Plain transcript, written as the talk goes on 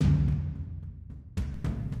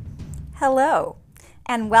Hello,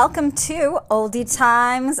 and welcome to Oldie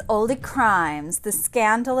Times, Oldie Crimes, the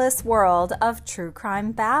scandalous world of true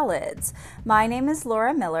crime ballads. My name is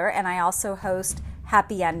Laura Miller, and I also host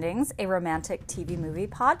Happy Endings, a romantic TV movie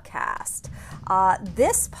podcast.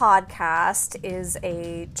 This podcast is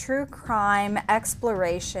a true crime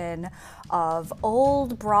exploration of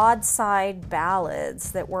old broadside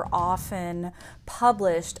ballads that were often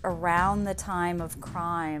published around the time of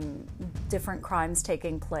crime, different crimes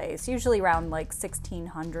taking place, usually around like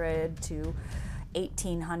 1600 to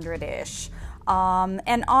 1800-ish.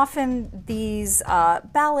 And often these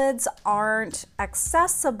ballads aren't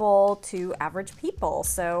accessible to average people.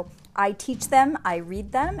 So I teach them, I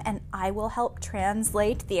read them, and I will help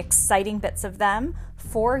translate the exciting bits of them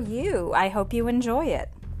for you. I hope you enjoy it.